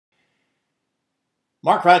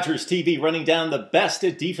Mark Rogers TV running down the best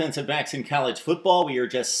defensive backs in college football. We are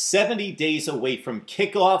just 70 days away from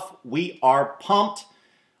kickoff. We are pumped.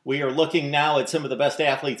 We are looking now at some of the best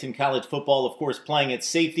athletes in college football, of course, playing at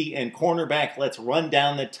safety and cornerback. Let's run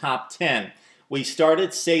down the top 10. We start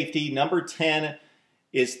at safety. Number 10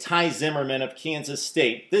 is Ty Zimmerman of Kansas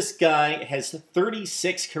State. This guy has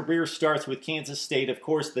 36 career starts with Kansas State. Of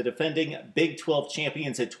course, the defending Big 12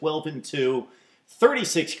 champions at 12-2.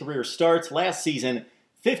 36 career starts. Last season,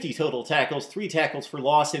 50 total tackles, 3 tackles for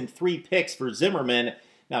loss, and 3 picks for Zimmerman.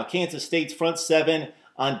 Now, Kansas State's front seven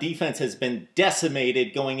on defense has been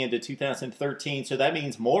decimated going into 2013, so that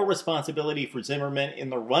means more responsibility for Zimmerman in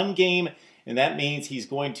the run game, and that means he's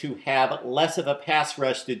going to have less of a pass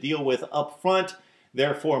rush to deal with up front,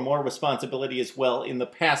 therefore more responsibility as well in the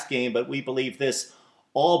pass game, but we believe this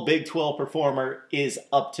all Big 12 performer is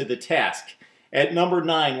up to the task. At number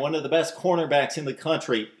 9, one of the best cornerbacks in the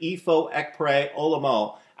country,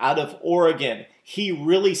 Ekpre-Olomo out of Oregon. He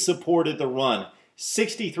really supported the run.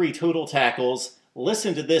 63 total tackles.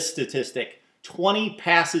 Listen to this statistic. 20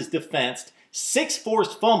 passes defensed, 6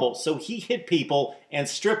 forced fumbles. So he hit people and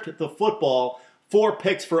stripped the football. 4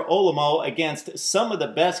 picks for Olomo against some of the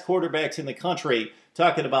best quarterbacks in the country.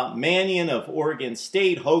 Talking about Mannion of Oregon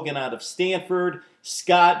State, Hogan out of Stanford,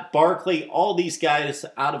 Scott, Barkley, all these guys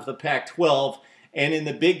out of the Pac-12. And in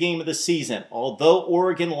the big game of the season, although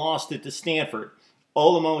Oregon lost it to Stanford,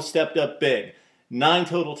 Olomo stepped up big. 9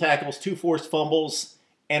 total tackles, 2 forced fumbles,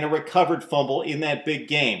 and a recovered fumble in that big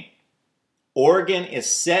game. Oregon is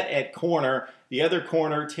set at corner. The other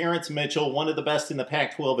corner, Terrence Mitchell, one of the best in the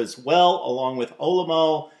Pac-12 as well, along with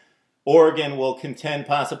Olomo. Oregon will contend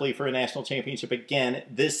possibly for a national championship again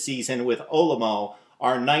this season with Olomo,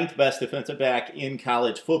 our 9th best defensive back in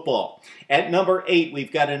college football. At number 8,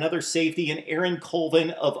 we've got another safety in Aaron Colvin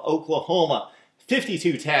of Oklahoma.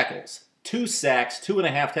 52 tackles, 2 sacks,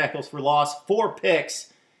 2.5 tackles for loss, 4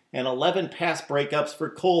 picks, and 11 pass breakups for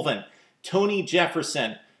Colvin. Tony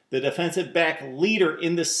Jefferson, the defensive back leader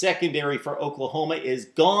in the secondary for Oklahoma, is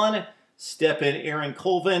gone. Step in Aaron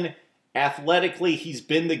Colvin. Athletically, he's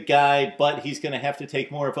been the guy, but he's going to have to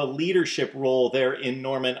take more of a leadership role there in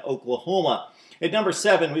Norman, Oklahoma. At number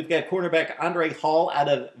 7, we've got cornerback Andre Hall out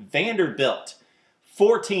of Vanderbilt.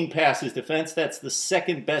 14 passes defense. That's the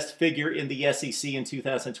second best figure in the SEC in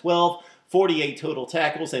 2012. 48 total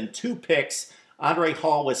tackles and 2 picks. Andre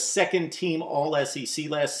Hall was second team All-SEC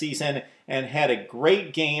last season and had a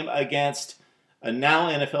great game against a now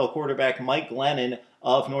NFL quarterback Mike Glennon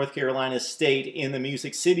of North Carolina State in the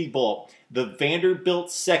Music City Bowl. The Vanderbilt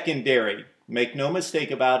secondary, make no mistake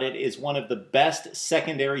about it, is one of the best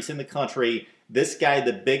secondaries in the country. This guy,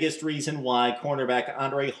 the biggest reason why, cornerback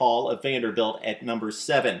Andre Hall of Vanderbilt at number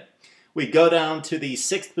 7. We go down to the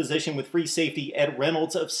 6th position with free safety Ed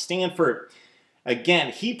Reynolds of Stanford.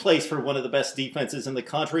 Again, he plays for one of the best defenses in the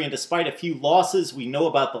country, and despite a few losses, we know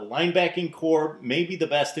about the linebacking core, maybe the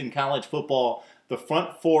best in college football. The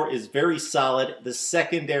front 4 is very solid. The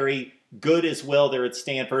secondary, good as well there at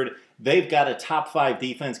Stanford. They've got a top 5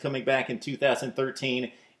 defense coming back in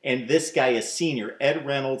 2013. And this guy is senior. Ed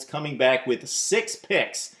Reynolds coming back with 6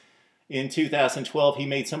 picks in 2012. He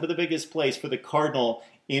made some of the biggest plays for the Cardinal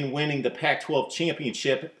in winning the Pac-12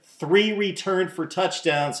 championship. 3 returned for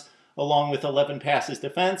touchdowns along with 11 passes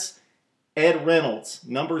defense. Ed Reynolds,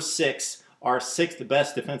 number 6, our 6th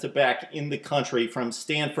best defensive back in the country from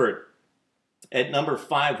Stanford. At number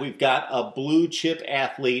 5, we've got a blue chip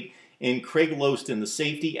athlete in Craig Loston, the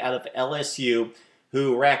safety out of LSU,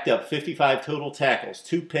 who racked up 55 total tackles,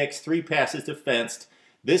 2 picks, 3 passes defensed.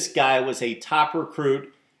 This guy was a top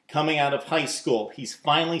recruit coming out of high school. He's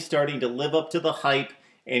finally starting to live up to the hype,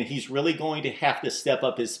 and he's really going to have to step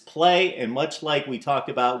up his play. And much like we talked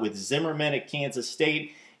about with Zimmerman at Kansas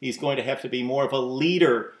State, he's going to have to be more of a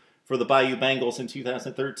leader for the Bayou Bengals in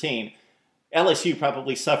 2013. LSU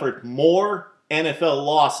probably suffered more NFL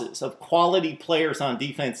losses of quality players on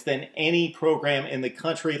defense than any program in the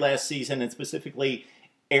country last season, and specifically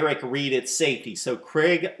Eric Reed at safety. So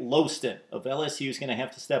Craig Loston of LSU is going to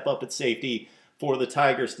have to step up at safety for the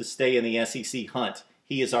Tigers to stay in the SEC hunt.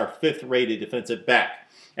 He is our 5th rated defensive back.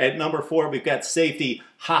 At number 4, we've got safety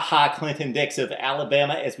Clinton Dix of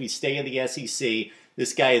Alabama as we stay in the SEC.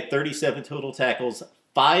 This guy had 37 total tackles,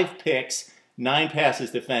 5 picks, 9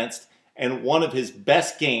 passes defensed. And one of his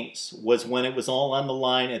best games was when it was all on the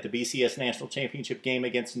line at the BCS National Championship game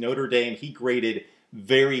against Notre Dame. He graded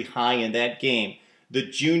very high in that game. The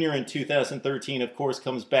junior in 2013, of course,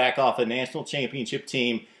 comes back off a national championship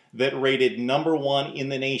team that rated number 1 in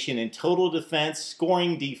the nation in total defense,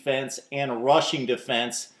 scoring defense, and rushing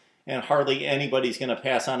defense. And hardly anybody's going to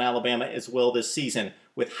pass on Alabama as well this season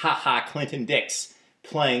with Clinton Dix.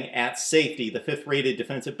 playing at safety, the 5th-rated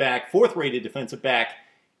defensive back, 4th-rated defensive back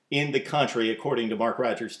in the country, according to Mark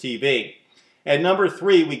Rogers TV. At number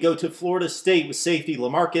 3, we go to Florida State with safety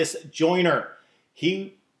Lamarcus Joyner.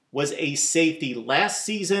 He was a safety last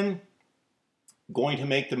season, going to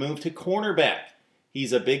make the move to cornerback.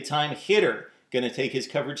 He's a big-time hitter, going to take his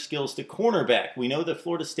coverage skills to cornerback. We know that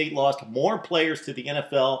Florida State lost more players to the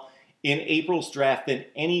NFL in April's draft than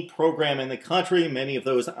any program in the country, many of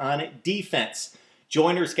those on defense.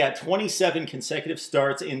 Joyner's got 27 consecutive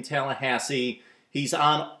starts in Tallahassee. He's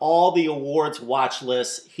on all the awards watch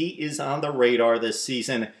lists. He is on the radar this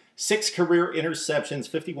season. 6 career interceptions,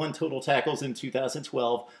 51 total tackles in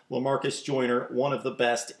 2012. Lamarcus Joyner, one of the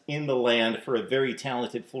best in the land for a very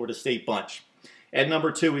talented Florida State bunch. At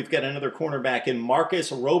number 2, we've got another cornerback in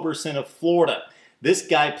Marcus Roberson of Florida. This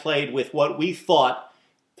guy played with what we thought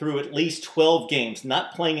through at least 12 games,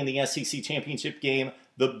 not playing in the SEC championship game,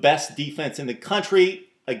 the best defense in the country,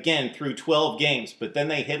 again, through 12 games. But then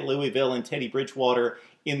they hit Louisville and Teddy Bridgewater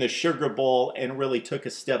in the Sugar Bowl and really took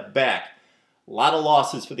a step back. A lot of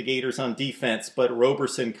losses for the Gators on defense, but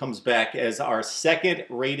Roberson comes back as our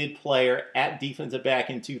 2nd-rated player at defensive back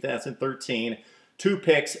in 2013. 2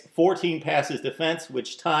 picks, 14 passes defense,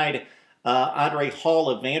 which tied Andre Hall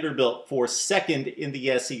of Vanderbilt for 2nd in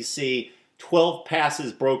the SEC. 12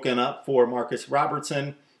 passes broken up for Marcus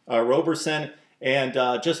Roberson. And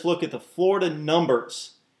just look at the Florida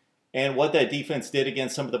numbers and what that defense did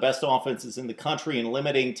against some of the best offenses in the country in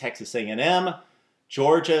limiting Texas A&M,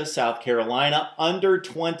 Georgia, South Carolina, under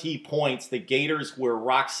 20 points. The Gators were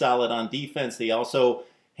rock solid on defense. They also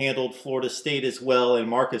handled Florida State as well, and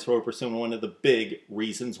Marcus Roberson, one of the big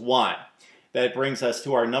reasons why. That brings us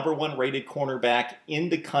to our number 1 rated cornerback in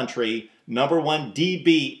the country, number 1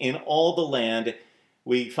 DB in all the land.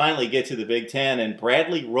 We finally get to the Big Ten, and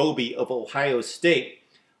Bradley Roby of Ohio State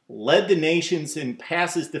led the nations in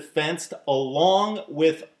passes defensed, along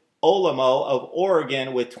with Ekpre-Olomo of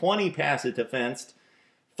Oregon with 20 passes defensed,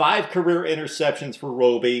 5 career interceptions for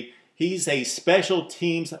Roby. He's a special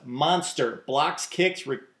teams monster. Blocks kicks,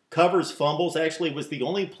 recovers fumbles. Actually was the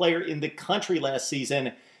only player in the country last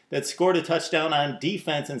season that scored a touchdown on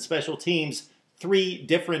defense and special teams 3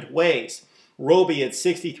 different ways. Roby at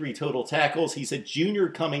 63 total tackles. He's a junior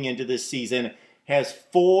coming into this season. Has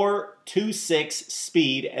 4.26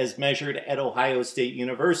 speed as measured at Ohio State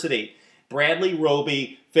University. Bradley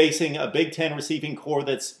Roby facing a Big Ten receiving corps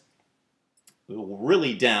that's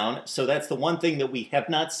really down. So that's the one thing that we have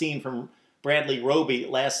not seen from Bradley Roby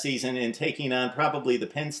last season in taking on probably the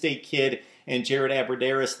Penn State kid and Jared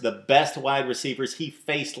Abbrederis, the best wide receivers he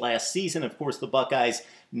faced last season. Of course, the Buckeyes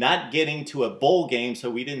not getting to a bowl game, so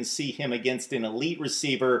we didn't see him against an elite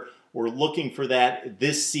receiver. We're looking for that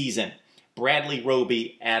this season. Bradley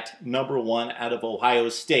Roby at number 1 out of Ohio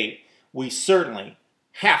State. We certainly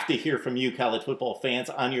have to hear from you, college football fans,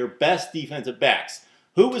 on your best defensive backs.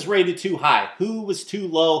 Who was rated too high? Who was too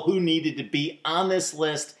low? Who needed to be on this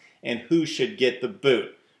list? And who should get the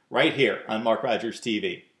boot? Right here on Mark Rogers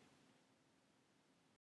TV.